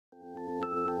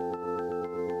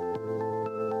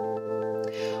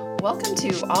Welcome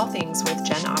to All Things with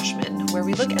Jen Oshman, where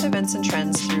we look at events and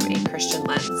trends through a Christian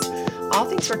lens. All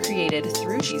things were created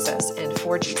through Jesus and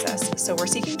for Jesus, so we're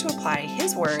seeking to apply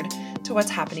His Word to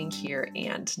what's happening here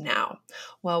and now.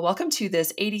 Well, welcome to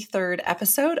this 83rd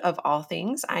episode of All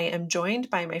Things. I am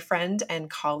joined by my friend and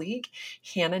colleague,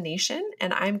 Hannah Nation,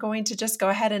 and I'm going to just go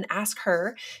ahead and ask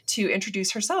her to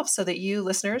introduce herself so that you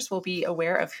listeners will be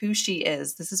aware of who she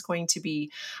is. This is going to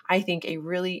be, I think, a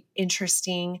really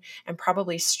interesting and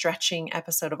probably stretching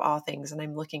episode of All Things, and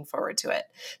I'm looking forward to it.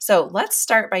 So let's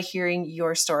start by hearing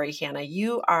your story, Hannah.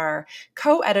 You are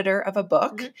co-editor of a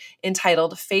book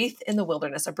entitled Faith in the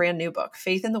Wilderness, a brand new book,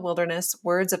 Faith in the Wilderness,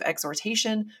 Words of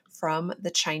Exhortation from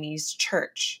the Chinese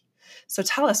Church. So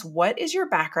tell us, what is your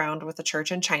background with the church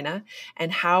in China,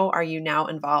 and how are you now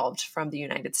involved from the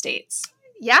United States?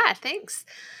 Yeah, thanks.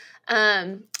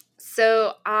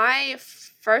 So I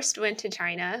first went to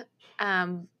China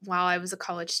while I was a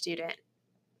college student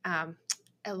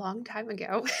a long time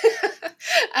ago.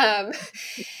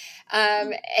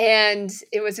 And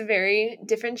it was a very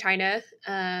different China,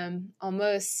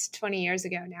 almost 20 years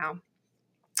ago now.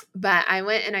 But I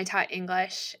went and I taught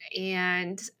English,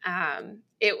 and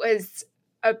it was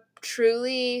a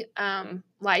truly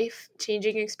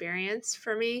life-changing experience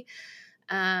for me.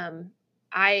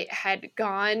 I had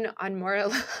gone on more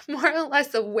or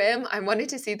less a whim. I wanted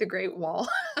to see the Great Wall.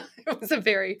 It was a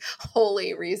very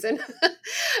holy reason.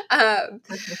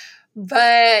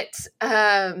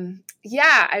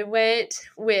 Yeah, I went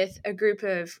with a group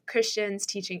of Christians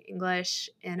teaching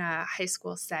English in a high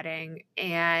school setting.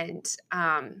 And,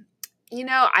 I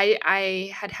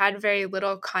had very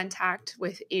little contact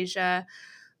with Asia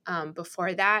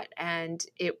before that. And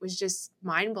it was just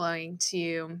mind-blowing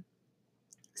to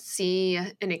see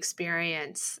and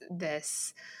experience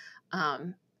this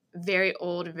very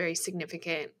old, very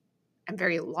significant, and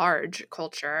very large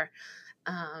culture.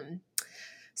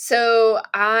 So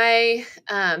I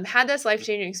had this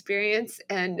life-changing experience,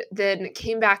 and then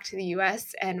came back to the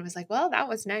U.S. and was like, well, that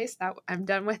was nice. I'm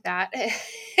done with that.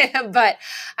 But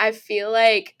I feel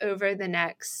like over the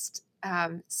next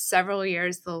several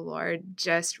years, the Lord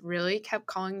just really kept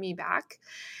calling me back.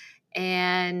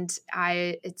 And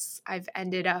I've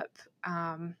ended up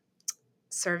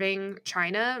serving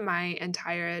China my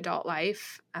entire adult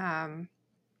life.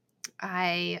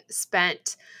 I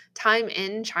spent time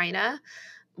in China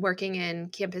working in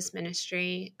campus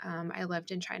ministry. I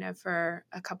lived in China for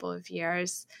a couple of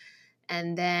years.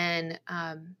 And then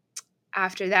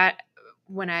after that,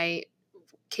 when I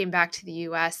came back to the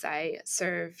U.S., I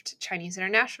served Chinese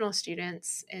international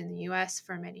students in the U.S.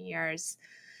 for many years.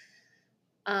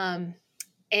 And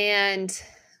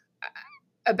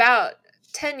about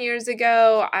 10 years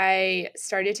ago, I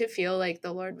started to feel like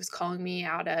the Lord was calling me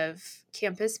out of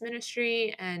campus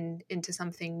ministry and into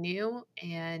something new,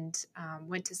 and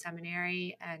went to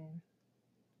seminary and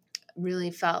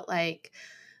really felt like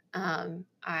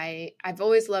I've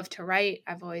always loved to write.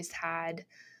 I've always had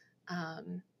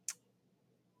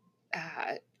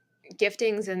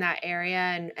giftings in that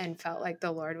area, and felt like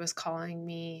the Lord was calling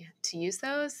me to use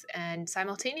those. And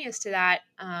simultaneous to that,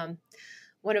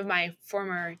 one of my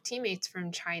former teammates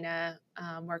from China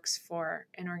works for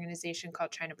an organization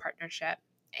called China Partnership,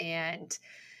 and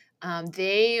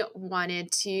they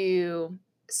wanted to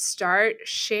start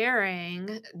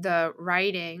sharing the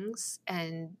writings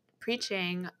and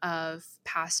preaching of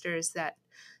pastors that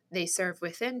they serve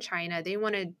within China. They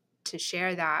wanted to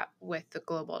share that with the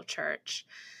global church.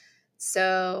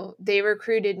 So they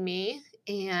recruited me,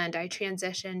 and I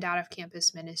transitioned out of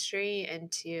campus ministry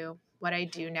into what I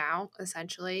do now,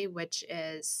 essentially, which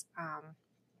is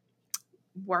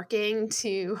working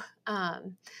to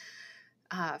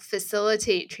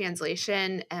facilitate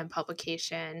translation and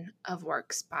publication of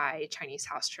works by Chinese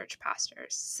house church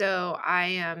pastors. So I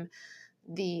am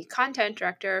the content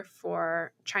director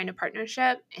for China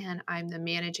Partnership, and I'm the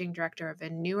managing director of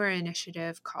a newer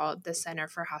initiative called the Center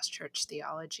for House Church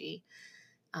Theology.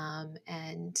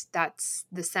 And that's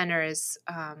the center is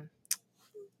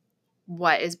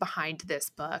what is behind this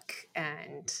book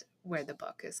and where the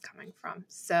book is coming from.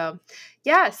 So,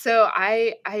 yeah, so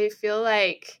I feel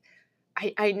like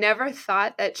I never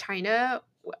thought that China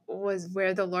was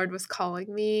where the Lord was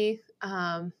calling me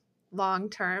long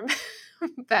term,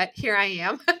 but here I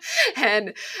am,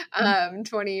 and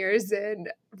 20 years in,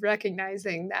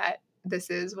 recognizing that this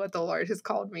is what the Lord has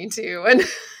called me to,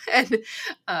 and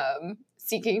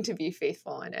seeking to be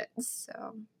faithful in it.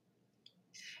 So.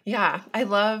 Yeah, I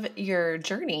love your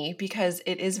journey because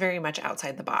it is very much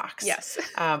outside the box. Yes.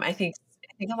 I think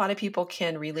a lot of people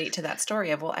can relate to that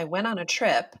story of, well, I went on a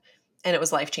trip and it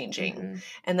was life-changing. Mm-hmm.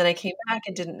 And then I came back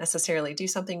and didn't necessarily do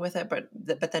something with it,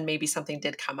 but then maybe something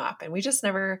did come up, and we just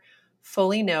never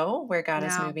fully know where God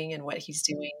is No. moving and what he's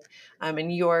doing.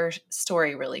 And your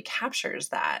story really captures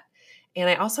that. And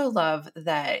I also love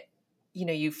that,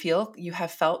 you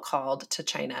have felt called to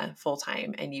China full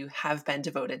time and you have been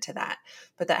devoted to that,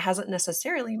 but that hasn't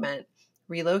necessarily meant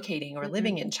relocating or Mm-hmm.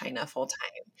 living in China full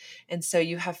time. And so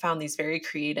you have found these very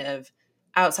creative,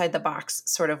 outside the box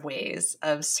sort of ways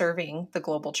of serving the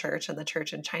global church and the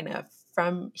church in China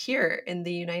from here in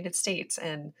the United States.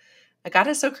 And God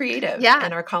is so creative Yeah.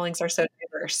 and our callings are so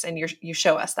diverse, and you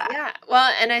show us that. Yeah.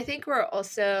 Well, and I think we're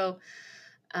also,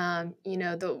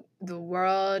 the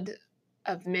world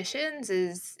of missions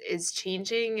is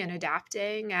changing and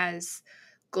adapting as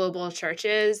global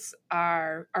churches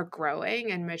are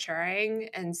growing and maturing.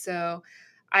 And so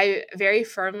I very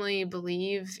firmly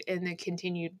believe in the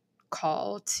continued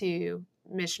call to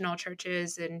missional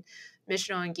churches and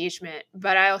missional engagement.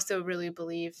 But I also really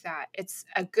believe that it's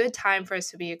a good time for us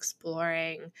to be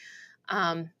exploring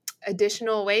um,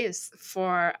 additional ways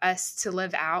for us to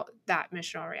live out that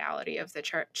missional reality of the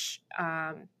church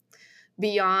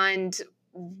beyond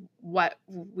what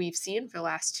we've seen for the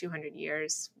last 200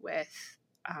 years with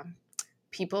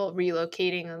people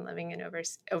relocating and living in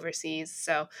overseas.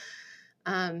 So,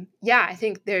 I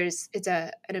think it's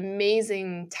an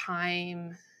amazing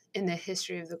time in the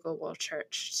history of the global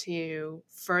church to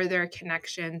further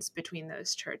connections between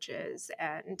those churches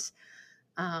and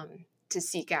to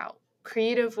seek out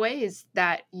creative ways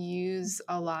that use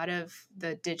a lot of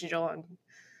the digital and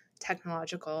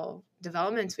technological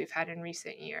developments we've had in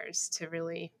recent years to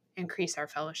really increase our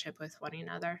fellowship with one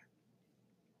another.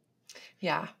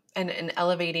 Yeah. And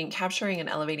capturing and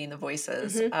elevating the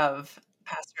voices Mm-hmm. of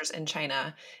pastors in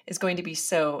China is going to be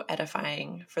so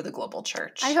edifying for the global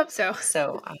church. I hope so.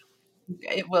 So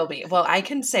it will be. Well, I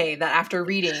can say that after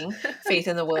reading Faith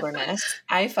in the Wilderness,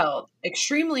 I felt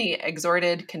extremely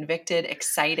exhorted, convicted,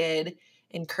 excited,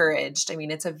 encouraged. I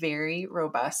mean, it's a very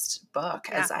robust book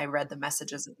Yeah. as I read the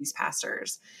messages of these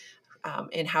pastors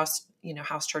in house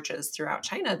churches throughout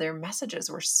China. Their messages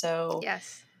were so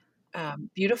Yes.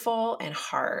 beautiful and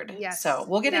hard. Yes. So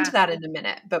we'll get into that in a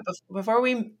minute. But before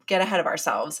we get ahead of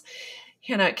ourselves,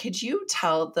 Hannah, could you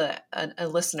tell a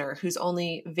listener who's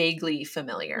only vaguely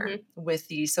familiar with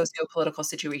the socio-political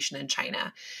situation in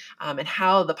China and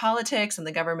how the politics and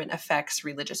the government affects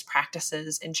religious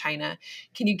practices in China?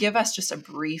 Can you give us just a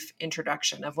brief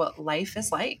introduction of what life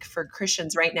is like for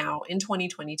Christians right now in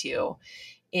 2022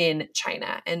 in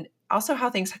China, and also how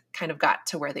things kind of got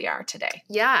to where they are today?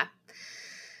 Yeah.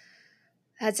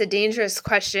 That's a dangerous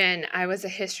question. I was a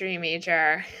history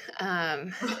major,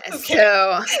 Okay.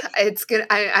 so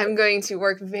I'm going to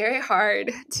work very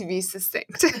hard to be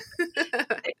succinct.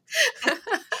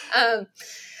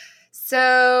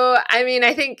 So, I mean,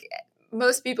 I think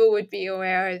most people would be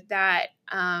aware that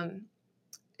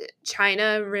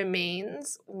China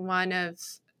remains one of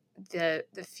the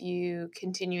few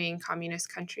continuing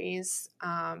communist countries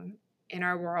in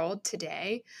our world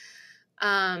today.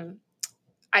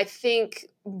 I think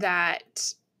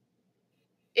that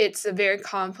it's a very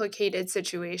complicated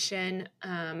situation.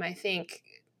 I think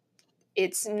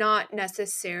it's not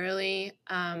necessarily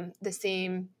the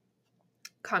same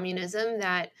communism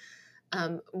that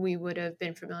we would have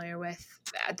been familiar with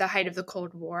at the height of the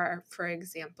Cold War, for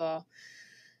example.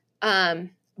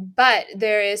 But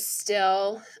there is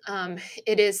still,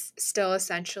 it is still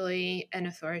essentially an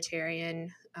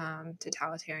authoritarian,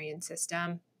 totalitarian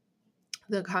system.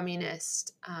 The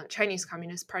Chinese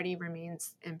Communist Party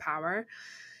remains in power,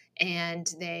 and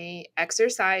they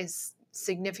exercise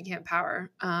significant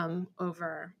power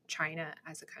over China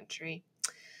as a country.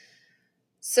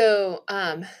 So,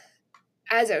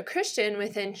 as a Christian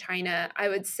within China, I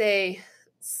would say,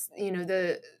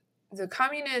 the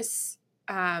communists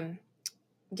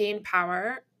gained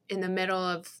power in the middle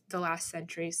of the last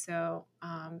century, so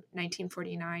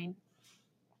 1949,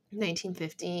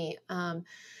 1950.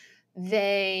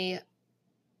 The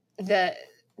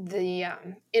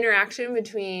interaction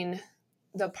between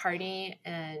the party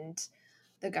and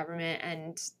the government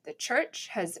and the church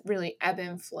has really ebbed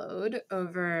and flowed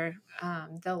over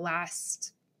the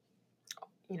last,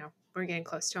 we're getting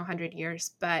close to 100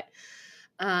 years, but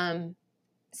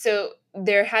so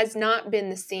there has not been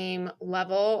the same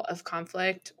level of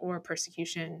conflict or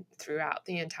persecution throughout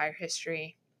the entire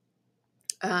history.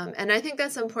 And I think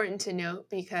that's important to note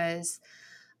because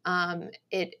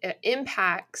it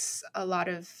impacts a lot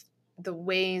of the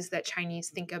ways that Chinese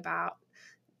think about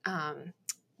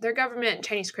their government,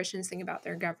 Chinese Christians think about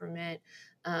their government,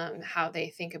 how they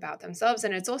think about themselves.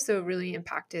 And it's also really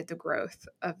impacted the growth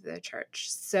of the church.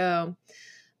 So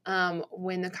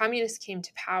when the communists came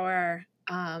to power,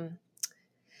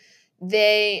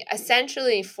 they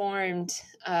essentially formed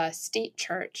a state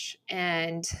church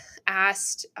and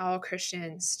asked all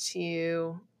Christians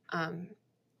to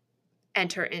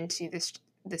enter into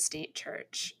the state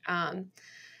church.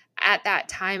 At that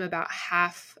time, about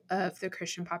half of the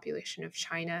Christian population of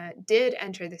China did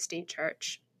enter the state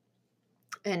church,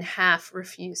 and half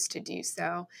refused to do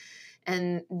so.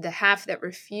 And the half that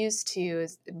refused to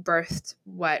is birthed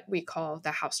what we call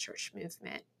the house church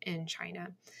movement in China.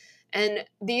 And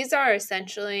these are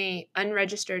essentially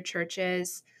unregistered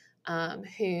churches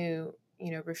who,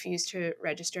 refuse to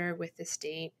register with the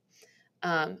state.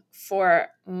 For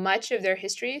much of their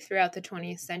history throughout the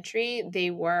 20th century,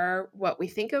 they were what we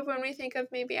think of when we think of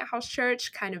maybe a house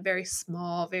church, kind of very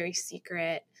small, very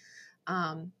secret,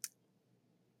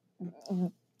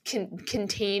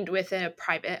 contained within a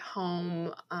private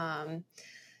home.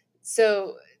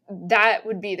 So that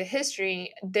would be the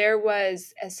history. There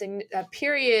was a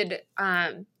period,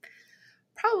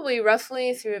 probably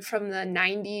roughly from the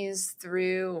 90s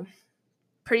through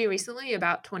pretty recently,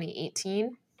 about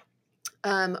 2018,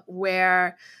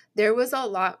 where there was a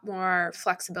lot more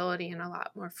flexibility and a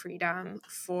lot more freedom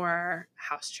for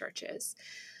house churches.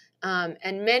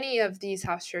 And many of these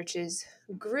house churches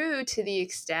grew to the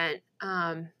extent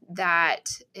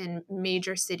that in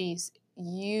major cities,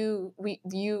 you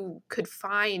could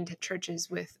find churches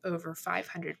with over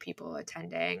 500 people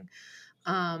attending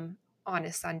on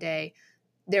a Sunday.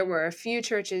 There were a few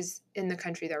churches in the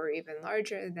country that were even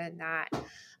larger than that.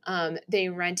 They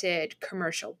rented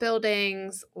commercial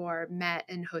buildings or met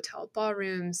in hotel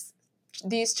ballrooms.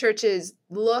 These churches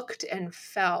looked and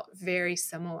felt very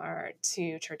similar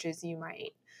to churches you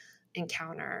might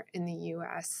encounter in the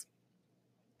U.S.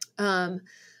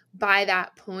 By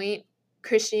that point,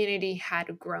 Christianity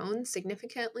had grown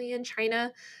significantly in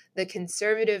China. The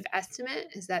conservative estimate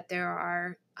is that there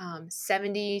are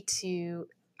 70 to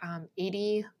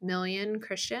 80 million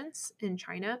Christians in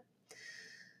China.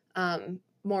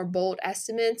 More bold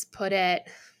estimates put it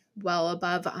well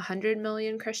above 100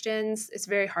 million Christians. It's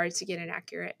very hard to get an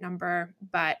accurate number,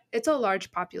 but it's a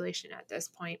large population at this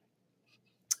point.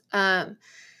 In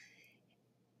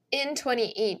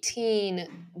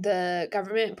 2018, the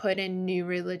government put in new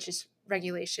religious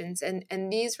regulations,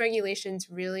 and these regulations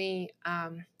really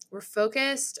were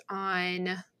focused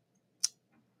on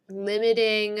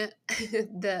limiting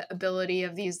the ability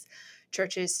of these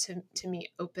churches to meet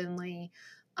openly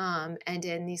and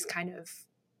in these kind of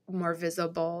more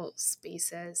visible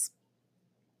spaces.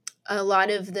 A lot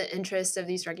of the interest of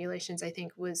these regulations, I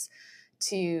think, was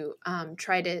to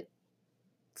try to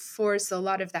force a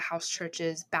lot of the house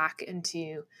churches back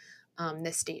into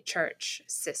the state church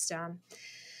system.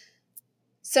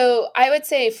 So I would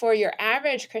say for your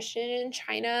average Christian in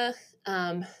China,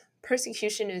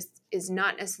 persecution is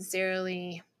not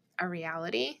necessarily a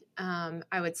reality.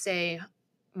 I would say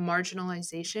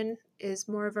marginalization is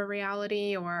more of a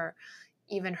reality, or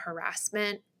even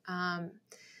harassment.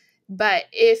 But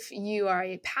if you are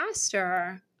a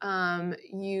pastor,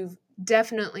 you've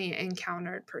definitely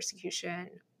encountered persecution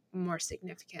more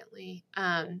significantly.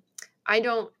 I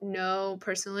don't know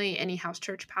personally any house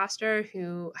church pastor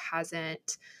who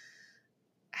hasn't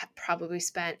probably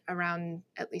spent around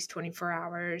at least 24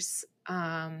 hours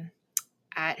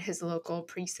at his local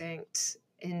precinct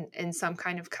in some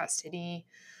kind of custody.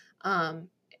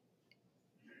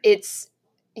 It's,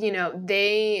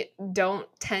 they don't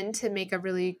tend to make a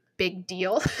really big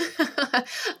deal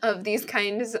of these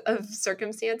kinds of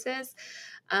circumstances.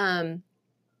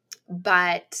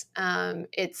 But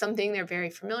it's something they're very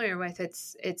familiar with.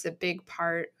 It's a big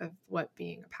part of what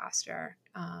being a pastor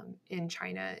in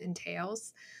China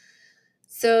entails.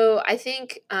 So I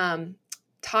think the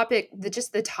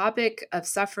topic of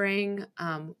suffering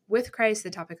with Christ, the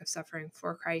topic of suffering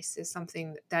for Christ, is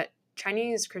something that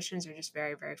Chinese Christians are just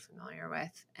very, very familiar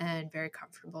with and very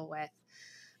comfortable with.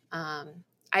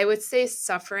 I would say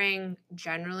suffering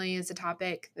generally is a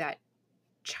topic that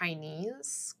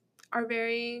Chinese are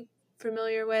very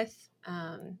familiar with.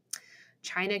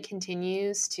 China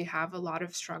continues to have a lot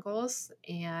of struggles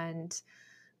and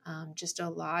just a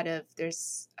lot of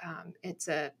it's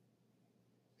a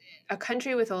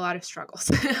country with a lot of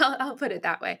struggles. I'll put it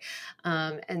that way.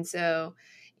 And so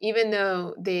even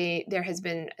though there has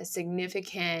been a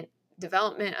significant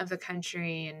development of the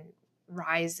country and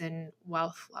rise in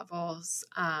wealth levels,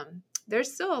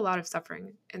 there's still a lot of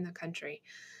suffering in the country.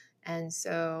 And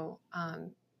so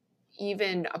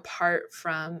even apart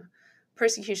from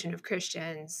persecution of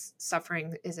Christians,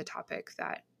 suffering is a topic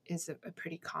that is a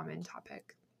pretty common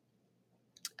topic.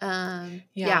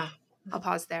 Yeah. I'll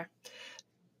pause there.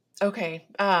 Okay.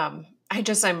 I'm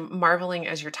marveling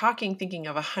as you're talking, thinking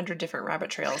of 100 different rabbit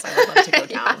trails I would love to go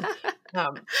down.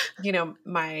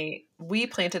 We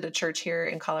planted a church here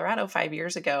in Colorado 5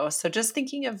 years ago. So just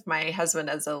thinking of my husband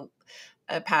as a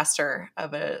pastor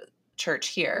of a church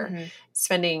here,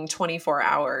 spending 24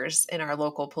 hours in our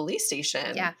local police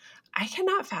station. Yeah. I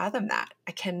cannot fathom that.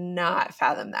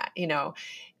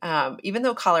 Even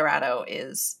though Colorado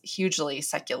is hugely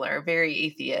secular, very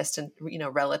atheist, and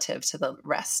relative to the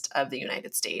rest of the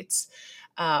United States,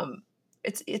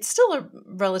 it's still a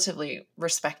relatively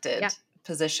respected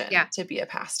position to be a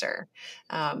pastor.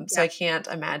 So I can't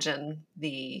imagine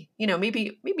maybe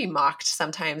mocked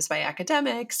sometimes by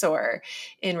academics or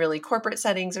in really corporate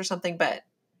settings or something, but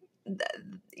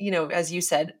as you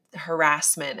said,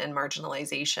 harassment and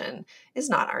marginalization is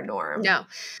not our norm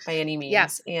by any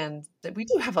means. And that we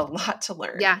do have a lot to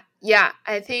learn. Yeah.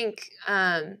 I think,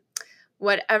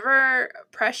 whatever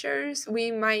pressures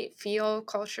we might feel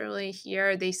culturally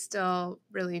here, they still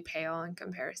really pale in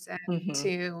comparison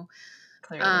to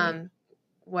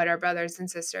what our brothers and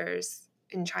sisters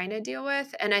in China deal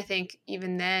with. And I think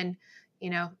even then,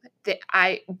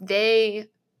 they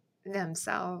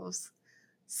themselves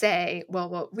say, well,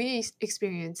 what we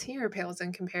experience here pales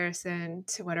in comparison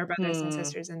to what our brothers and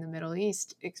sisters in the Middle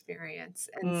East experience.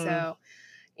 And so,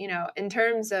 in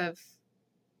terms of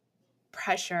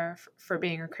pressure for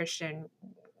being a Christian,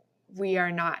 we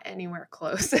are not anywhere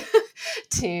close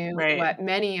to what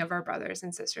many of our brothers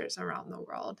and sisters around the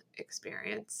world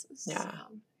experience.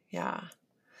 Yeah.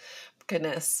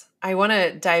 Goodness. I want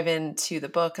to dive into the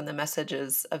book and the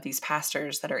messages of these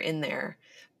pastors that are in there,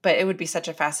 but it would be such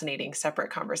a fascinating separate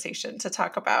conversation to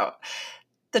talk about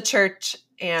the church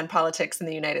and politics in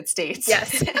the United States.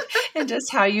 Yes. And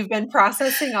just how you've been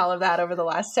processing all of that over the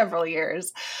last several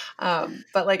years.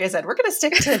 But like I said, we're going to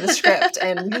stick to the script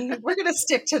and we're going to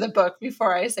stick to the book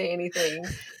before I say anything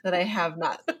that I have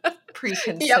not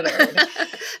preconsidered.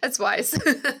 That's wise.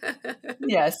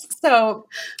 Yes. So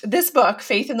this book,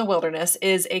 Faith in the Wilderness,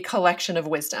 is a collection of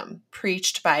wisdom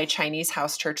preached by Chinese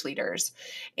house church leaders.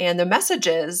 And the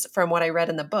messages, from what I read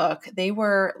in the book, they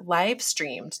were live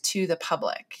streamed to the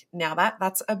public. Now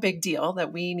that's a big deal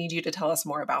that we need you to tell us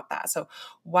more about that. So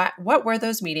what were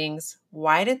those meetings?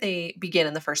 Why did they begin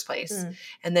in the first place?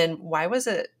 And then why was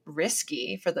it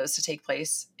risky for those to take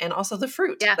place? And also the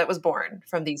fruit that was born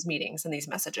from these meetings and these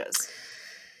messages.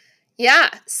 Yeah.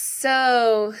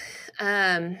 So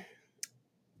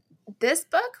this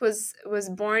book was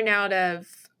born out of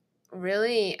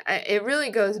it really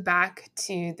goes back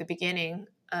to the beginning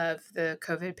of the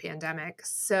COVID pandemic.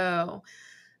 So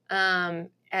at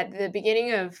the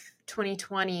beginning of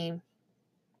 2020,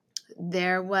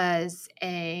 there was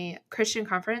a Christian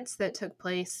conference that took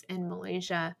place in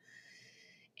Malaysia.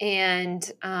 And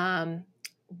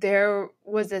there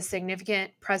was a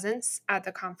significant presence at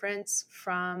the conference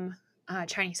from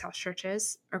Chinese house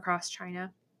churches across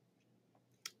China.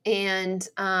 And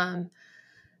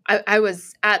I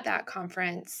was at that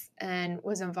conference and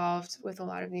was involved with a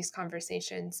lot of these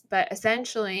conversations. But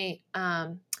essentially,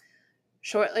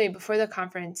 shortly before the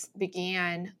conference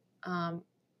began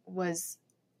was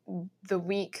the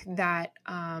week that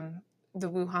the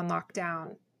Wuhan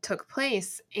lockdown took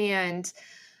place. And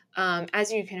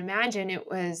as you can imagine, it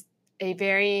was a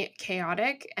very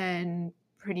chaotic and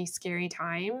pretty scary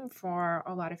time for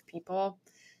a lot of people.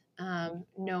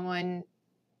 No one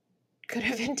could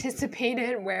have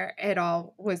anticipated where it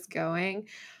all was going.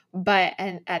 But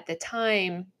at the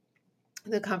time,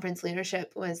 the conference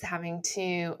leadership was having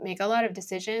to make a lot of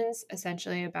decisions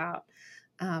essentially about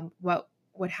what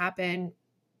would happen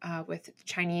with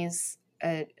Chinese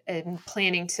and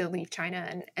planning to leave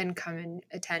China and come and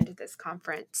attend this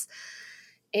conference.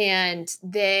 And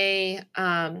they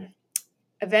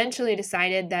eventually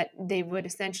decided that they would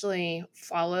essentially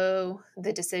follow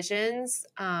the decisions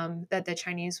that the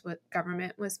Chinese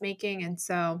government was making. And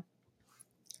so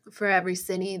for every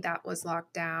city that was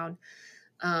locked down,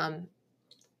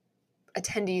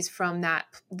 attendees from that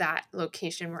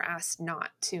location were asked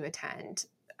not to attend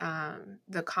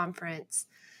the conference.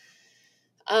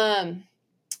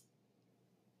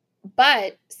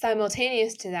 But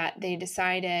simultaneous to that, they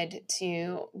decided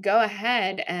to go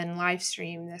ahead and live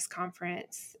stream this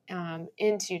conference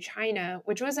into China,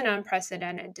 which was an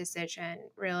unprecedented decision,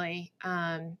 really.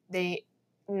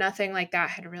 Nothing like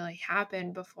that had really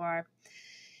happened before.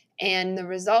 And the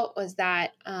result was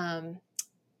that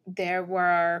there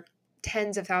were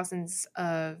tens of thousands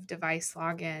of device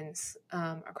logins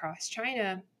across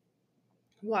China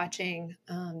watching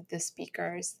the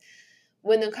speakers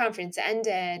when the conference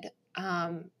ended,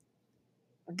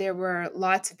 there were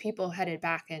lots of people headed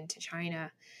back into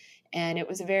China, and it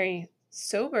was a very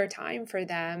sober time for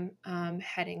them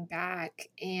heading back.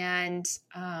 And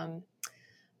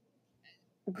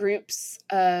groups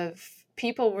of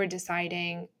people were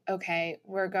deciding, okay,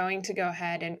 we're going to go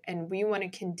ahead and we want to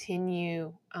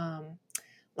continue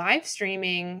live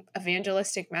streaming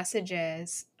evangelistic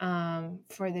messages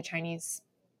for the Chinese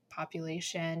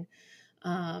population.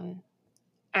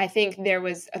 I think there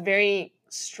was a very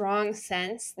strong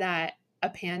sense that a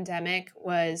pandemic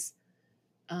was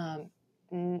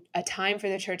a time for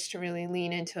the church to really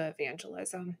lean into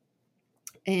evangelism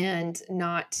and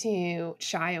not to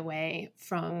shy away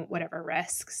from whatever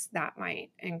risks that might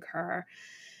incur.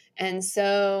 And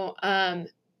so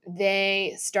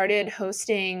they started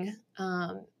hosting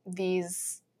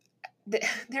these. They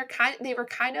were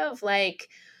kind of like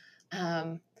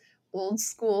old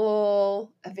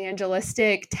school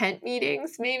evangelistic tent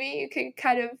meetings, maybe you could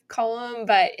kind of call them,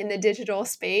 but in the digital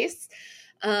space.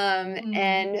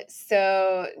 And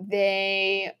so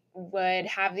they would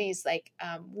have these like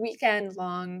weekend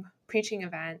long preaching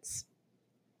events,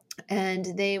 and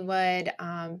they would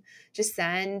just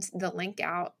send the link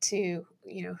out to,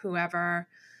 whoever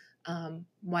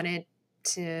wanted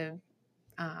to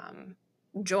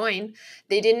join.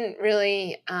 They didn't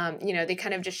really, they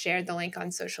kind of just shared the link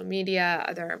on social media,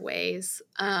 other ways.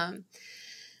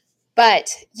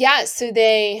 But yeah, so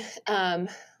they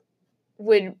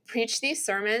would preach these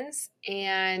sermons,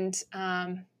 and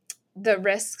the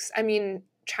risks,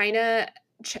 China,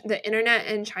 the internet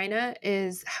in China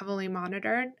is heavily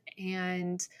monitored,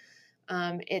 and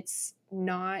it's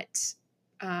not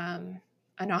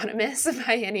anonymous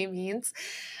by any means.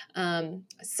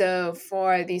 So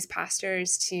for these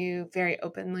pastors to very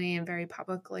openly and very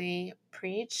publicly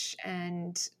preach,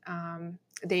 and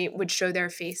they would show their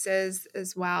faces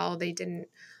as well. They didn't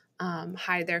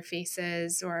hide their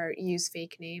faces or use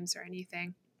fake names or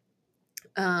anything.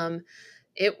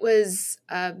 It was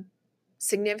a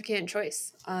significant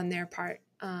choice on their part.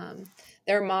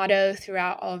 Their motto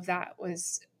throughout all of that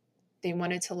was they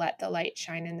wanted to let the light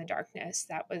shine in the darkness.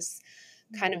 That was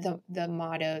kind of the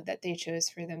motto that they chose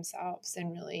for themselves.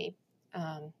 And really,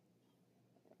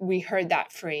 we heard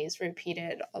that phrase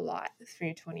repeated a lot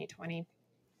through 2020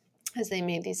 as they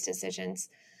made these decisions.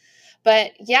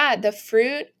 But yeah, the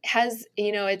fruit has,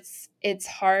 it's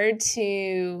hard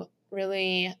to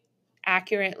really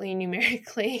accurately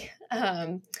numerically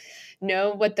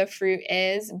know what the fruit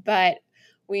is, but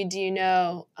we do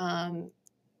know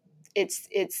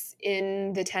it's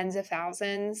in the tens of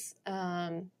thousands,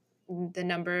 the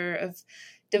number of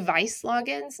device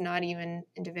logins, not even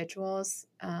individuals.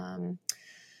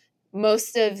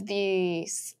 Most of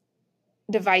these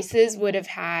devices would have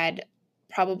had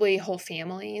probably whole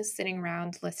families sitting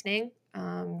around listening.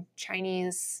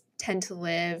 Chinese tend to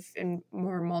live in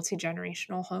more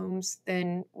multi-generational homes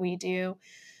than we do.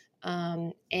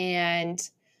 And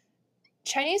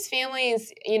Chinese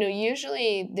families,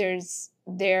 usually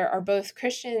there are both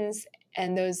Christians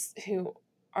and those who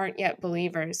aren't yet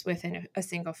believers within a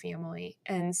single family.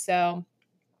 And so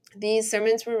these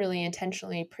sermons were really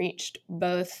intentionally preached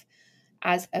both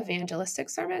as evangelistic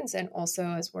sermons and also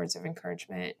as words of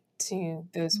encouragement to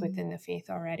those within the faith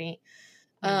already,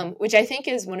 which I think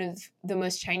is one of the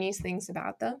most Chinese things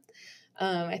about them.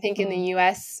 I think in the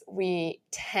U.S., we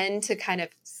tend to kind of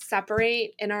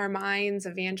separate in our minds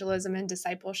evangelism and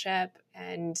discipleship,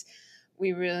 and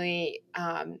we really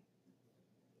aren't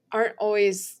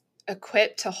always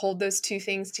equipped to hold those two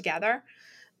things together.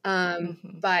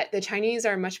 But the Chinese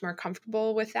are much more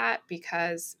comfortable with that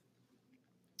because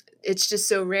it's just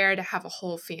so rare to have a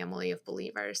whole family of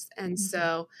believers. And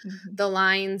so the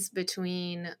lines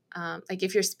between, like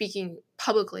if you're speaking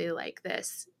publicly like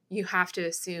this, you have to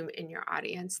assume in your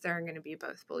audience there are going to be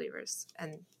both believers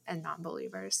and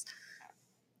non-believers.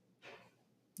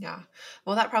 Yeah.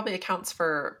 Well, that probably accounts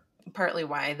for partly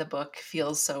why the book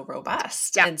feels so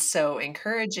robust and so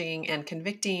encouraging and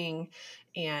convicting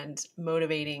and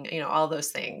motivating, all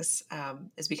those things,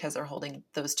 is because they're holding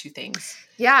those two things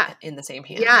in the same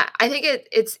hand. Yeah. I think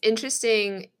it's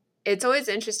interesting. It's always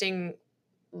interesting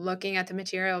looking at the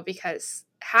material because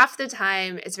half the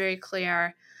time it's very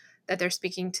clear that they're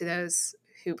speaking to those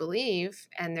who believe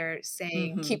and they're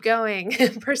saying, keep going,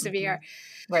 persevere.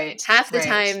 Right. Half the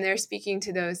time they're speaking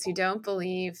to those who don't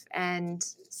believe. And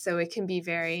so it can be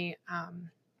very,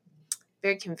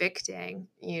 very convicting,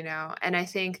 and I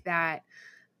think that,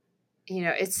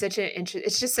 it's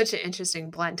just such an interesting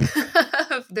blend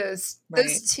of those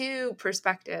two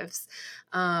perspectives,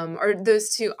 or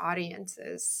those two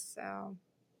audiences. So.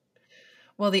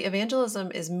 Well, the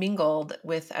evangelism is mingled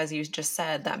with, as you just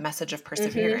said, that message of Mm-hmm.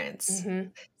 perseverance. Mm-hmm.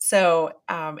 So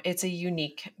it's a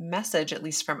unique message, at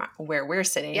least from where we're Yeah.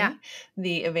 sitting.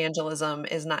 The evangelism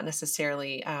is not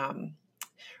necessarily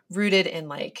rooted in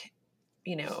like,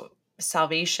 you know,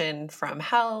 salvation from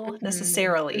hell Mm-hmm.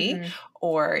 necessarily, Mm-hmm.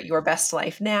 or your best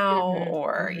life now, Mm-hmm.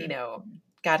 or, Mm-hmm.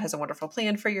 God has a wonderful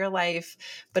plan for your life,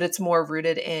 but it's more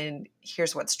rooted in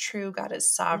here's what's true. God is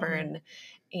Mm-hmm. sovereign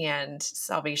and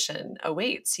salvation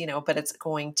awaits, but it's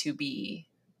going to be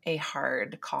a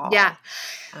hard Yeah.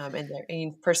 call.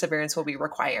 And perseverance will be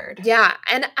required. Yeah.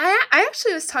 And I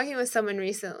actually was talking with someone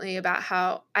recently about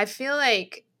how I feel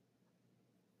like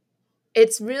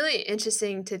it's really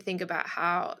interesting to think about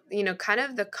how, kind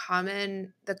of or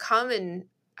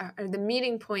the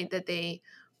meeting point that they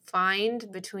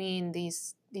find between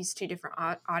these two different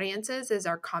audiences is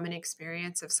our common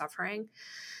experience of suffering.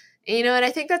 And I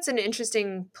think that's an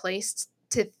interesting place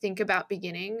to think about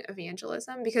beginning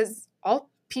evangelism, because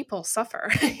all people suffer,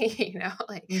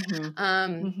 like Hmm.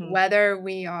 Hmm. whether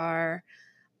we are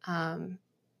um,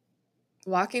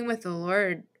 walking with the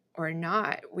Lord or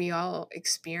not, we all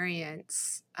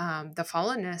experience the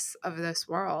fallenness of this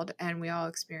world, and we all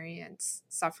experience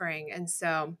suffering. And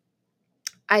so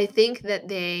I think that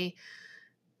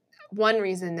one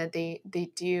reason that they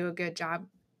do a good job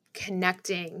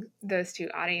connecting those two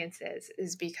audiences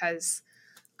is because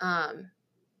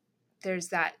there's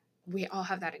that, we all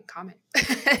have that in common.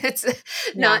 It's Yeah.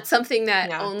 not something that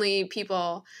Yeah. only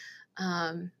people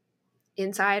um,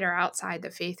 inside or outside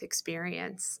the faith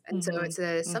experience. And so Hmm.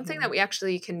 it's something Hmm. that we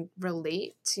actually can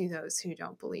relate to those who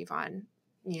don't believe on,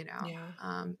 Yeah.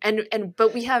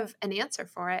 but we have an answer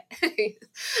for it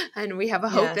and we have a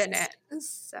hope in Yes. it.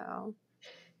 So,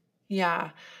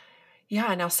 Yeah.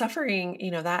 Yeah, now suffering,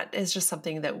 that is just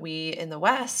something that we in the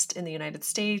West, in the United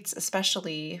States,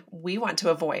 especially, we want to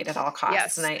avoid at all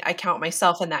costs. And yes. I count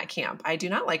myself in that camp. I do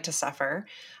not like to suffer.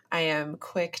 I am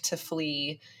quick to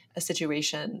flee a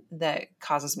situation that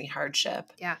causes me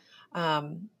hardship. Yeah.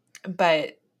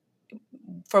 But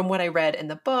from what I read in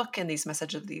the book and these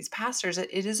messages of these pastors,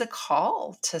 it is a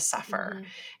call to suffer. Mm-hmm.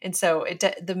 And so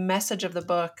the message of the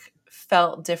book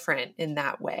felt different in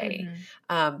that way,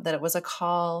 Mm-hmm. that it was a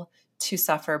call to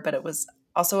suffer, but it was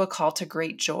also a call to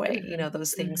great joy, Mm-hmm.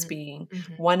 those things being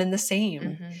Mm-hmm. one and the same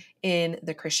Mm-hmm. in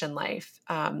the Christian life.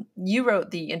 You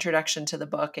wrote the introduction to the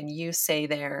book, and you say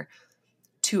there,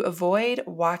 to avoid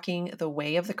walking the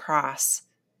way of the cross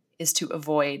is to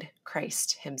avoid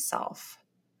Christ himself.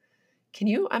 Can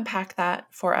you unpack that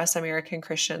for us American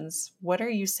Christians? What are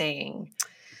you saying?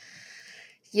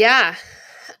 Yeah.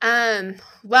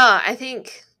 Well, I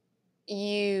think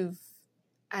you've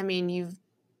you've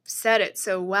said it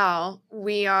so well.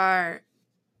 We are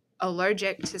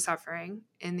allergic to suffering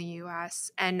in the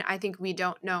US, and I think we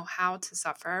don't know how to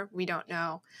suffer. We don't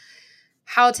know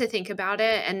how to think about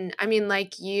it. And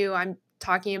like you, I'm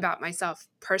talking about myself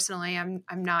personally. I'm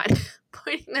not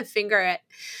pointing the finger at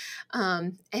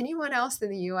anyone else in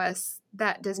the US.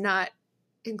 That does not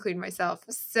include myself.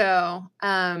 So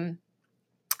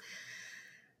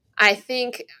I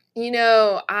think,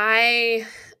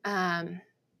 um,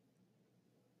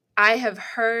 I have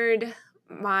heard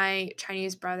my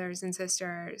Chinese brothers and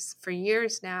sisters for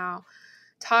years now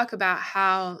talk about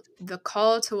how the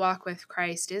call to walk with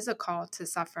Christ is a call to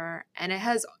suffer. And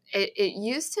it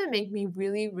used to make me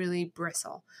really, really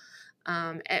bristle.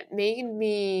 It made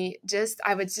me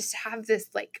I would just have this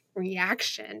like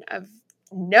reaction of,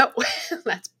 no,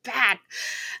 that's bad.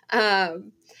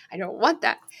 I don't want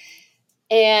that.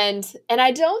 And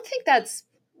I don't think that's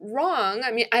wrong.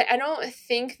 I don't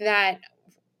think that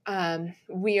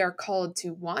we are called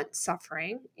to want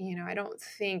suffering. I don't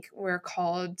think we're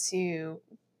called to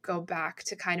go back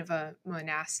to kind of a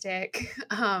monastic,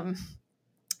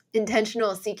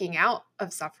 intentional seeking out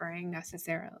of suffering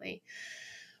necessarily.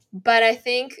 But I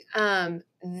think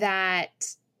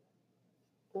that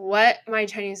what my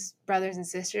Chinese brothers and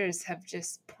sisters have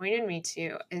just pointed me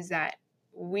to is that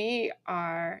we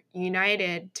are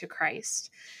united to Christ.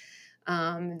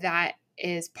 That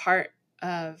is part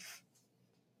of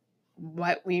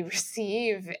what we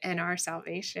receive in our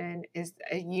salvation is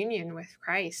a union with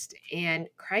Christ, and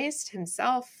Christ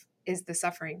himself is the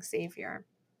suffering Savior.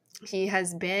 He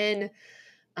has been,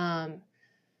 um,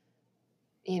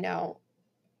 you know,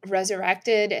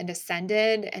 resurrected and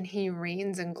ascended, and he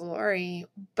reigns in glory.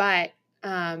 But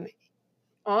on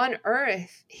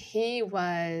earth, he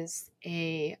was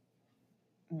a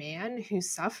man who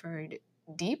suffered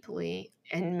deeply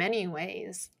in many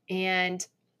ways. And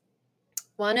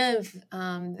one of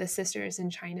the sisters in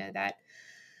China that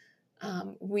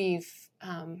we've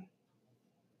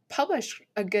published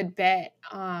a good bit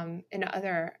in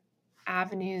other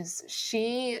avenues.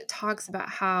 She talks about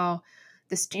how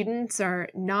the students are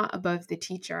not above the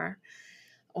teacher,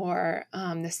 or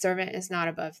the servant is not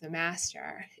above the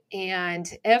master. And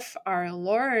if our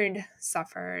Lord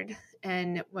suffered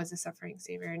and was a suffering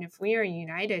Savior, and if we are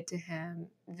united to him,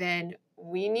 then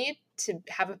we need to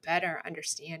have a better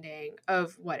understanding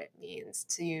of what it means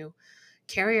to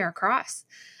carry our cross.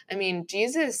 I mean,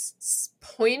 Jesus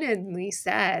pointedly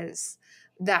says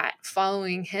that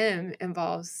following him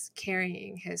involves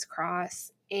carrying his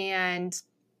cross. And,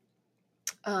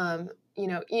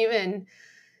 even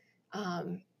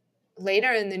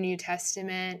later in the New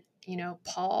Testament,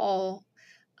 Paul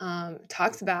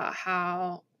talks about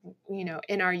how,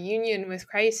 in our union with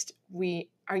Christ, we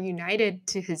are united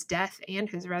to his death and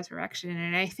his resurrection.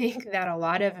 And I think that a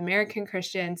lot of American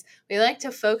Christians, we like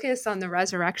to focus on the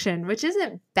resurrection, which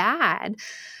isn't bad.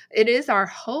 It is our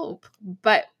hope,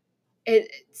 but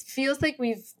it feels like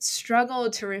we've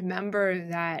struggled to remember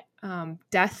that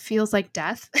death feels like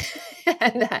death,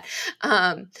 and that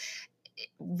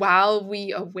while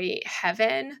we await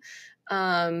heaven,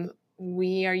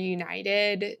 we are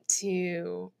united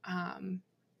to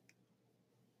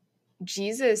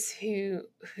Jesus, who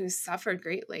suffered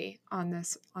greatly on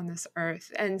this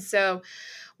earth. And so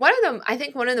I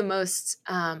think one of the most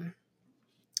kind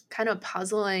of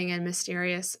puzzling and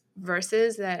mysterious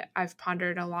verses that I've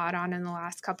pondered a lot on in the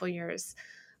last couple of years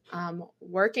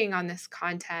working on this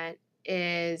content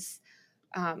is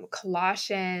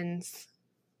Colossians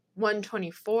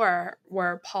 1:24,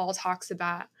 where Paul talks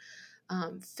about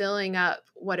filling up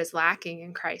what is lacking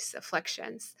in Christ's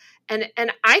afflictions. And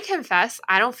I confess,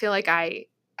 I don't feel like I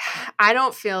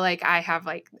have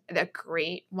like the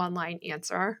great one-line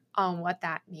answer on what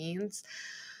that means.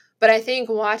 But I think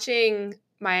watching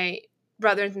my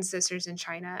brothers and sisters in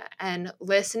China and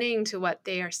listening to what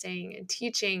they are saying and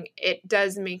teaching, it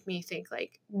does make me think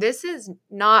like, this is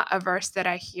not a verse that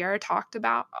I hear talked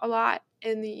about a lot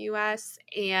in the US.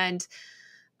 And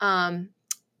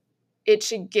it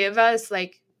should give us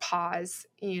like pause,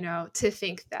 to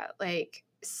think that like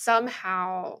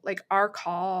somehow like our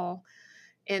call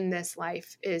in this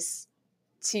life is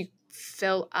to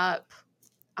fill up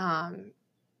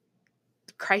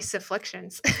Christ's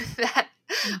afflictions that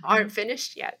aren't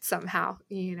finished yet somehow,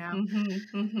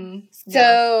 Mm-hmm, mm-hmm.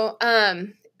 So,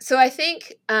 so I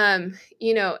think,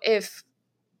 if,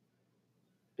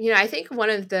 I think one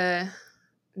of the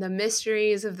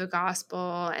mysteries of the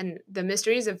gospel and the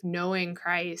mysteries of knowing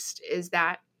Christ is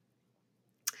that,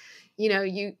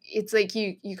 it's like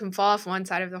you can fall off one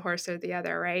side of the horse or the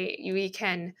other, right? We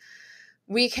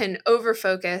can over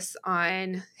focus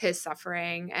on his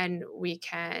suffering, and we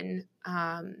can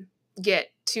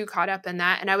get too caught up in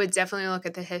that. And I would definitely look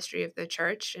at the history of the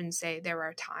church and say there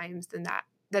are times in that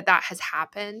has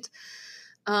happened.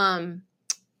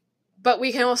 But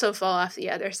we can also fall off the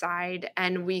other side,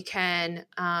 and we can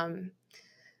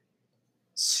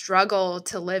struggle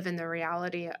to live in the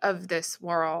reality of this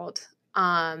world,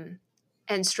 and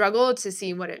struggle to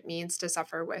see what it means to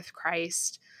suffer with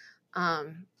Christ.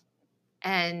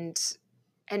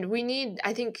 And we need,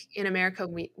 I think in America,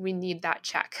 we need that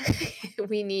check.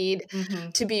 We need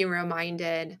to be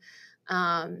reminded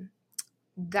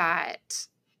that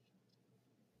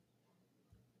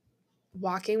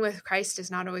walking with Christ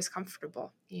is not always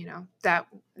comfortable, that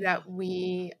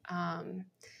we,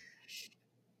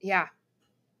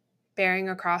 bearing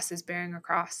a cross is bearing a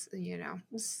cross,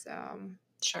 so.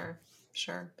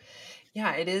 Sure.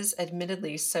 Yeah, it is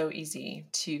admittedly so easy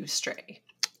to stray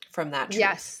from that truth.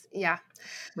 Yes. Yeah.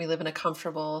 We live in a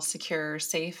comfortable, secure,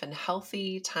 safe, and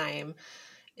healthy time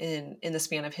in the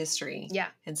span of history. Yeah.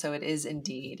 And so it is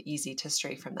indeed easy to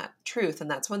stray from that truth.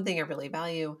 And that's one thing I really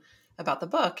value about the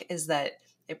book, is that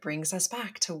it brings us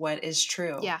back to what is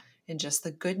true. Yeah. And just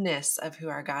the goodness of who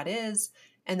our God is,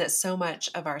 and that so much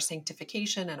of our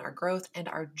sanctification and our growth and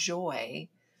our joy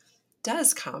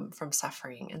does come from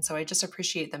suffering. And so I just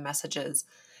appreciate the messages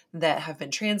that have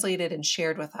been translated and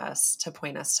shared with us to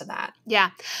point us to that. Yeah.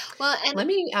 Well, and let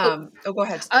me, go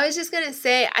ahead. I was just going to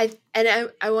say,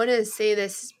 I want to say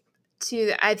this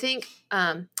too. I think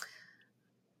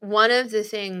one of the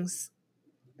things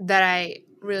that I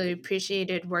really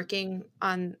appreciated working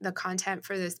on the content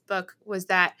for this book was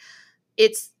that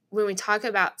when we talk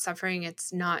about suffering,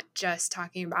 it's not just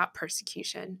talking about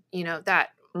persecution, that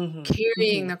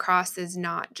carrying the cross is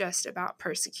not just about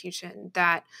persecution,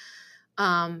 that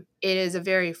it is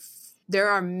there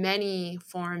are many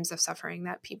forms of suffering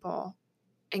that people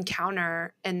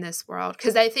encounter in this world.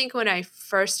 Because I think when I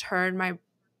first heard my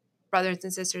brothers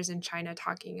and sisters in China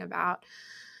talking about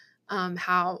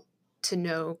how to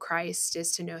know Christ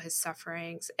is to know his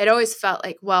sufferings. It always felt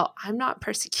like, well, I'm not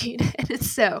persecuted.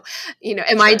 So,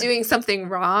 am I Sure. doing something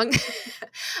wrong?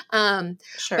 But I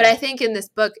Sure. think in this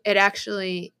book, it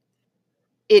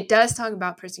does talk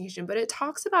about persecution, but it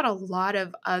talks about a lot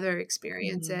of other Mhm.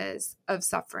 experiences of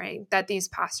suffering that these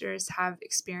pastors have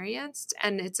experienced.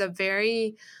 And it's a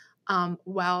very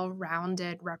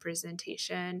well-rounded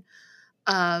representation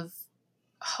of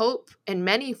hope in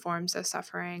many forms of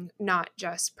suffering, not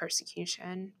just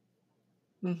persecution.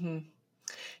 Mhm.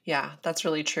 Yeah, that's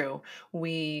really true.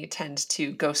 We tend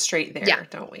to go straight Yeah, there,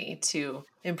 don't we? To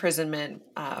imprisonment,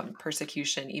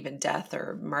 persecution, even death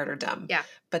or martyrdom. yeah,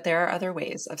 But there are other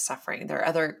ways of suffering. There are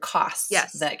other costs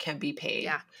yes, that can be paid,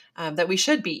 yeah, that we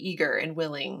should be eager and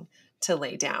willing to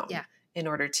lay down yeah, in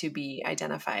order to be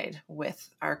identified with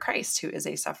our Christ, who is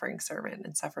a suffering servant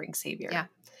and suffering yeah. Savior.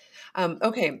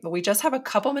 Okay, we just have a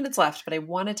couple minutes left, but I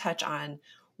want to touch on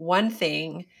one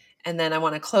thing, and then I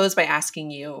want to close by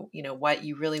asking you, what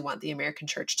you really want the American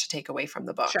church to take away from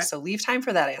the book. Sure. So leave time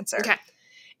for that answer. Okay.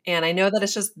 And I know that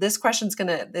it's just this question's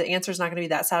the answer is not going to be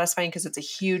that satisfying because it's a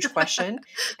huge question.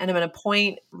 And I'm going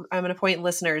to point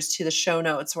listeners to the show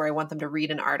notes where I want them to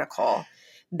read an article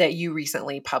that you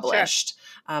recently Sure. published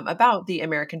about the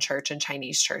American church and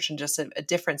Chinese church and just a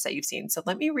difference that you've seen. So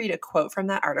let me read a quote from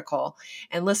that article.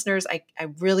 And listeners, I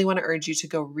really want to urge you to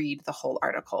go read the whole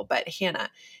article. But Hannah,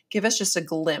 give us just a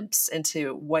glimpse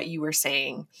into what you were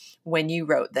saying when you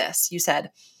wrote this. You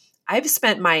said, I've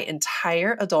spent my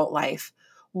entire adult life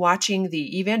watching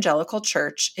the evangelical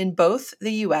church in both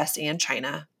the US and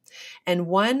China, and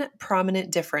one prominent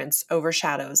difference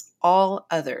overshadows all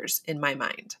others in my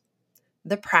mind: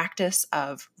 the practice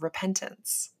of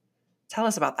repentance. Tell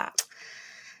us about that.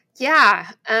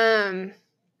 Yeah.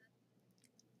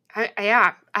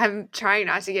 Yeah, I'm trying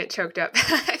not to get choked up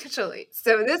actually.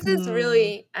 So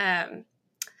Mm,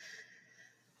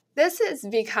 this is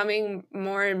becoming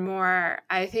more and more,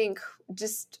 I think,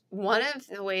 just one of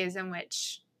the ways in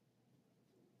which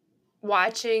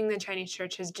watching the Chinese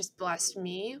church has just blessed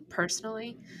me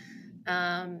personally.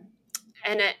 Um,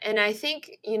 and I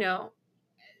think,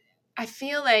 I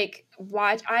feel like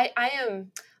I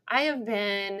have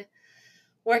been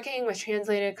working with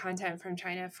translated content from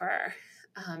China for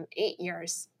 8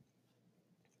 years,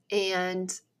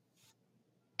 and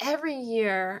every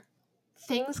year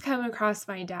things come across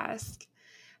my desk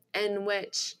in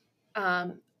which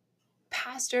um,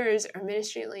 pastors or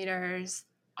ministry leaders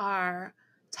are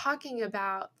talking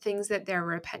about things that they're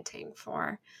repenting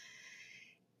for.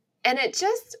 And it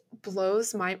just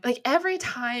blows like every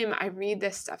time I read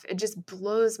this stuff, it just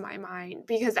blows my mind,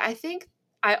 because I think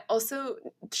I also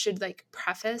should like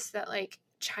preface that like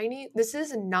this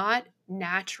is not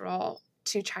natural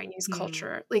to Chinese mm,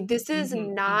 culture. Like this is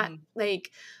mhm, not mhm,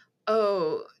 like,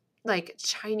 oh, like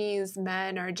Chinese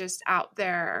men are just out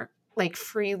there like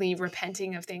freely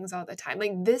repenting of things all the time.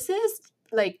 Like this is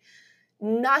like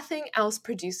nothing else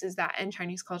produces that in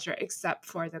Chinese culture except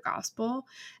for the gospel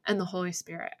and the Holy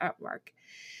Spirit at work.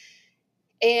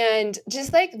 And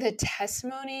just like the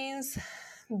testimonies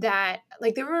that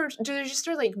like there just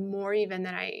are like more even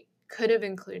than I could have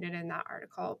included in that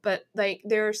article. But like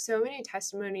there are so many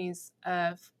testimonies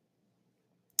of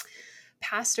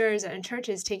pastors and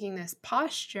churches taking this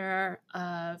posture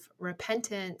of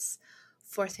repentance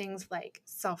for things like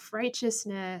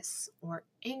self-righteousness or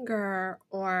anger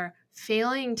or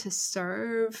failing to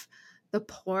serve the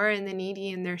poor and the needy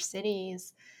in their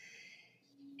cities.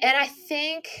 And I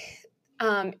think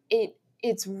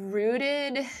it's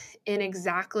rooted in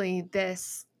exactly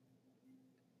this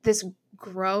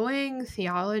growing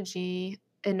theology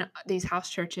in these house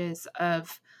churches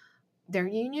of their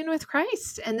union with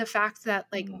Christ and the fact that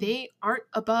like mhm, they aren't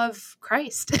above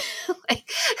Christ. Like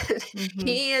mhm,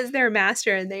 he is their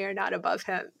master and they are not above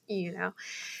him.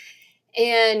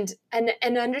 And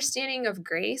an understanding of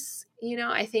grace,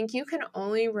 I think you can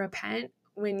only repent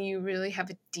when you really have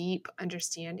a deep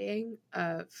understanding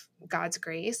of God's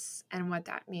grace and what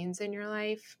that means in your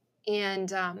life. And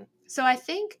so I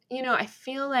think, I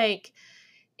feel like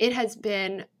it has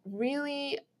been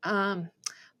really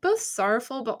both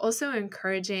sorrowful but also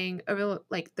encouraging over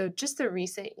like the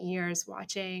recent years,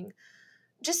 watching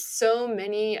just so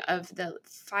many of the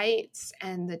fights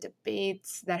and the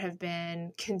debates that have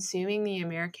been consuming the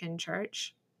American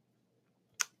church.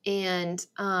 And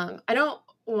I don't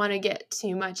want to get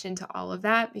too much into all of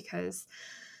that because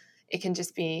it can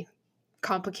just be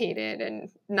complicated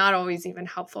and not always even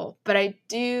helpful. But I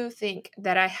do think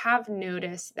that I have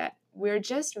noticed that we're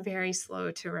just very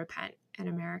slow to repent in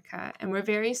America, and we're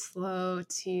very slow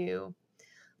to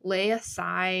lay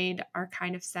aside our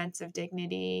kind of sense of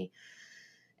dignity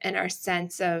and our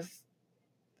sense of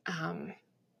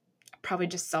probably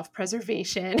just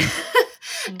self-preservation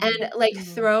and Mm-hmm.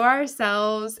 throw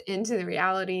ourselves into the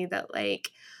reality that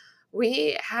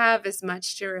we have as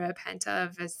much to repent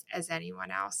of as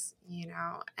anyone else,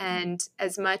 and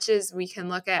as much as we can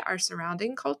look at our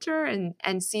surrounding culture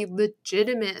and see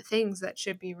legitimate things that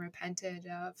should be repented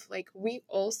of, we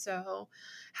also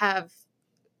have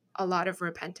a lot of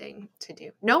repenting to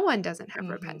do. No one doesn't have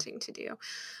Mm-hmm. repenting to do.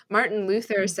 Martin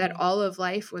Luther said Mm-hmm. all of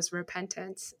life was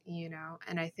repentance,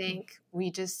 and I think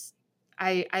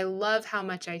I love how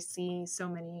much I see so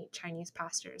many Chinese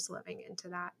pastors living into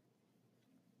that.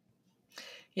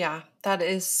 Yeah, that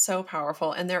is so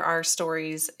powerful. And there are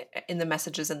stories in the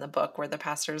messages in the book where the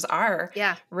pastors are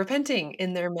Yeah. repenting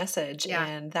in their message. Yeah.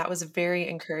 And that was very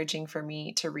encouraging for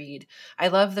me to read. I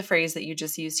love the phrase that you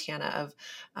just used, Hannah,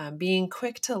 of being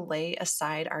quick to lay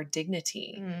aside our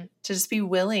dignity, Mm. to just be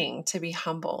willing to be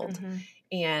humbled Mm-hmm.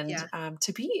 and Yeah.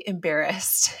 to be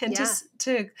embarrassed and Yeah. just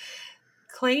to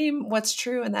claim what's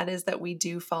true. And that is that we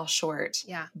do fall short,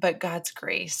 Yeah. but God's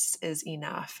grace is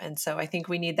enough. And so I think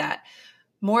we need that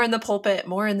more in the pulpit,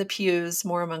 more in the pews,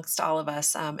 more amongst all of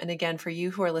us. And again, for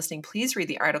you who are listening, please read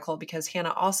the article because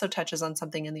Hannah also touches on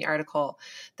something in the article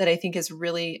that I think is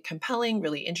really compelling,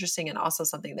 really interesting, and also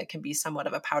something that can be somewhat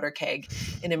of a powder keg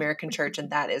in American church,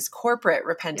 and that is corporate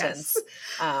repentance.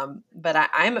 Yes. But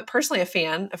I'm personally a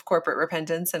fan of corporate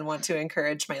repentance and want to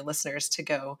encourage my listeners to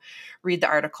go read the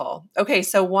article. Okay,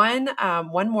 so one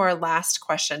more last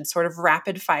question, sort of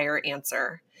rapid fire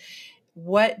answer.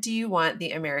 What do you want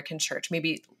the American church?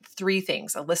 Maybe 3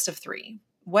 things, a list of 3.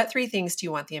 What 3 things do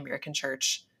you want the American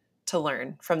church to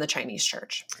learn from the Chinese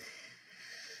church?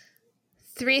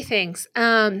 3 things.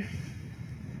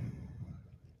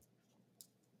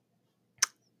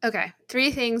 Okay.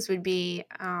 3 things would be,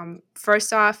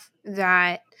 first off,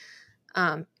 that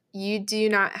you do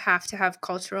not have to have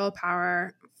cultural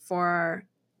power for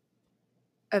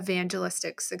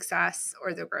evangelistic success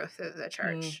or the growth of the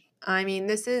church. I mean,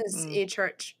 this is a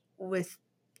church with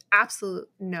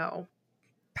absolute no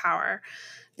power.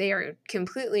 They are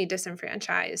completely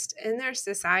disenfranchised in their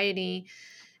society.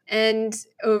 And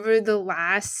over the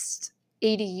last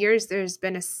 80 years, there's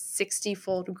been a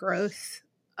 60-fold growth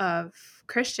of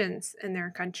Christians in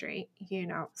their country,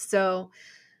 So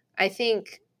I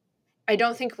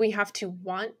don't think we have to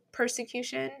want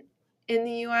persecution in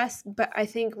the US, but I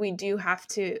think we do have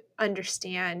to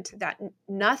understand that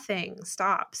nothing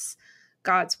stops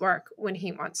God's work when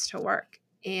he wants to work.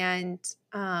 And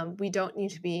we don't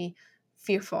need to be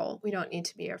fearful. We don't need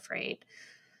to be afraid.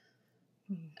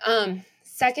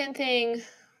 Second thing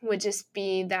would just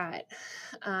be that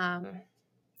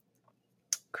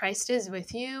Christ is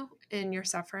with you in your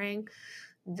suffering,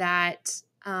 that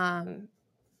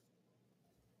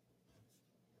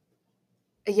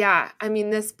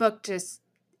this book just,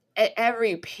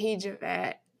 every page of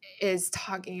it is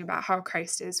talking about how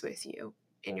Christ is with you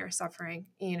in your suffering,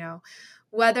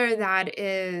 whether that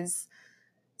is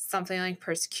something like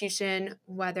persecution,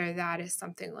 whether that is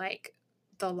something like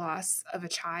the loss of a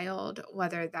child,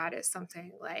 whether that is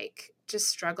something like just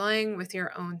struggling with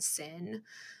your own sin.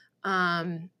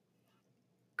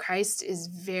 Christ is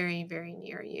very, very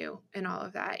near you in all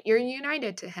of that. You're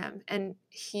united to him, and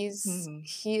he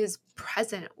is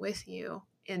present with you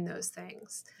in those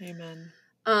things. Amen.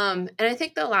 And I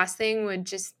think the last thing would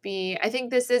just be, I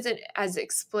think this isn't as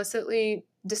explicitly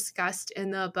discussed in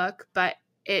the book, but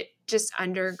it just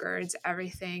undergirds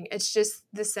everything. It's just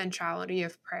the centrality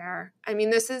of prayer. I mean,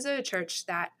 this is a church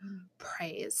that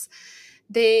prays.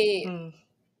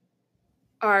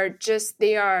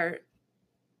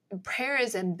 Prayer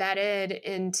is embedded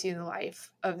into the life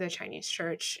of the Chinese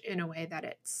church in a way that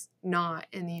it's not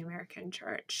in the American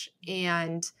church.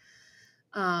 And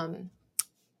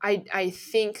I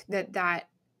think that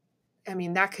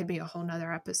could be a whole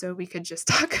nother episode. We could just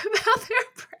talk about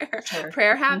their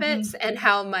prayer habits and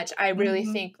how much I really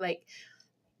think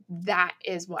that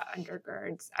is what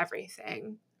undergirds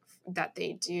everything that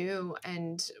they do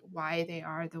and why they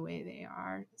are the way they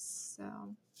are. So.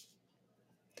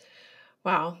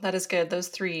 Wow, that is good. Those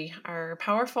 3 are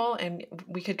powerful, and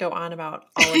we could go on about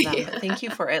all of them, Yeah. but thank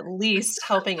you for at least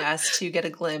helping us to get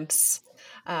a glimpse,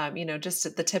 just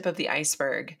at the tip of the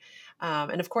iceberg.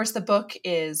 And of course, the book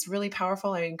is really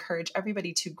powerful. I encourage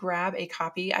everybody to grab a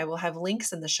copy. I will have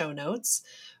links in the show notes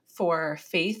for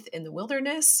Faith in the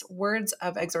Wilderness, Words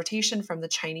of Exhortation from the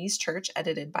Chinese Church,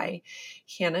 edited by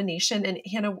Hannah Nation. And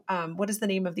Hannah, what is the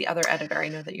name of the other editor? I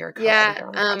know that you're a co-editor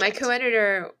on the project. My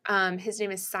co-editor, his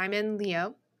name is Simon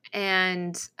Liu,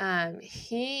 and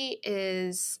he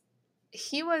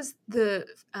was the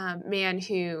man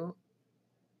who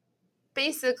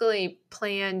basically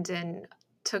planned and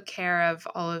took care of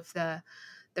all of the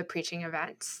preaching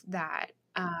events that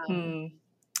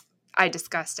I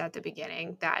discussed at the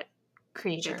beginning that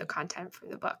created the content for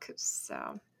the book.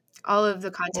 So all of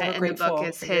the content in the book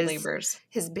is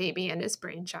his baby and his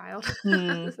brainchild.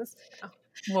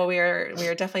 Well, we are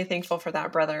definitely thankful for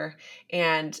that, brother.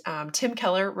 And Tim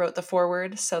Keller wrote the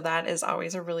foreword, so that is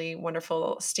always a really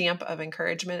wonderful stamp of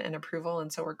encouragement and approval.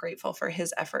 And so we're grateful for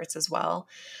his efforts as well.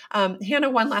 Hannah,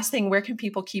 one last thing: where can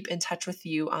people keep in touch with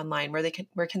you online?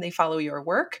 Where can they follow your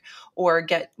work or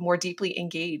get more deeply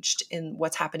engaged in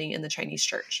what's happening in the Chinese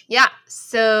church? Yeah,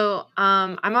 so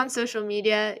I'm on social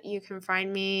media. You can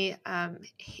find me.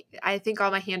 I think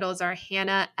all my handles are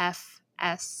Hannah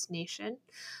FS Nation,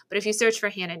 but if you search for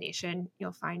Hannah Nation,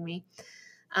 you'll find me.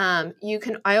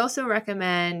 I also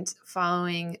recommend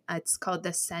following, it's called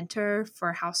the Center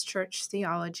for House Church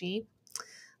Theology.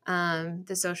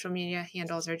 The social media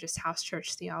handles are just House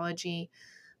Church Theology.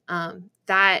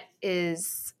 That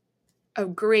is a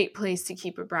great place to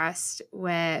keep abreast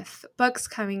with books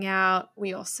coming out.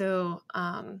 We also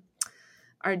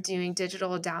are doing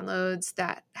digital downloads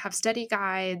that have study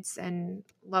guides, and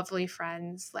lovely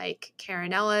friends like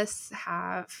Karen Ellis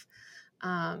have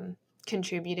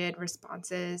contributed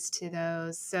responses to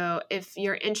those. So if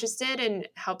you're interested in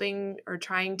helping or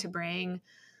trying to bring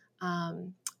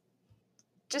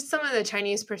just some of the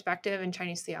Chinese perspective and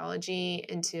Chinese theology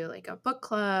into like a book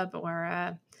club or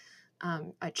a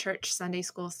church Sunday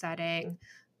school setting,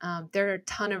 there are a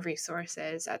ton of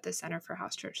resources at the Center for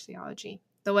House Church Theology.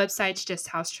 The website's just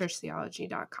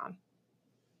housechurchtheology.com.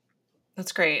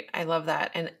 That's great. I love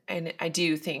that. And I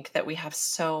do think that we have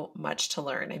so much to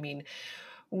learn. I mean,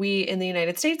 we in the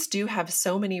United States do have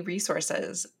so many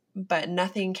resources, but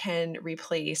nothing can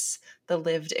replace the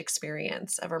lived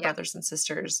experience of our brothers and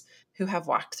sisters who have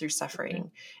walked through suffering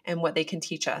and what they can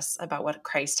teach us about what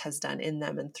Christ has done in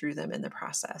them and through them in the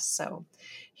process. So,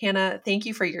 Hannah, thank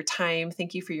you for your time.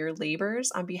 Thank you for your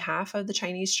labors on behalf of the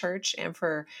Chinese church and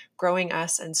for growing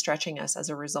us and stretching us as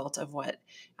a result of what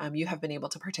you have been able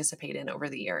to participate in over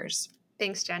the years.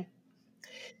 Thanks, Jen.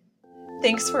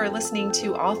 Thanks for listening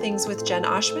to All Things with Jen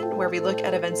Oshman, where we look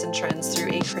at events and trends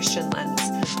through a Christian lens.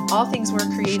 All things were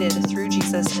created through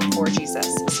Jesus and for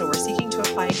Jesus, so we're seeking to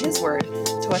apply His word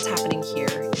to what's happening here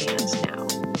and now.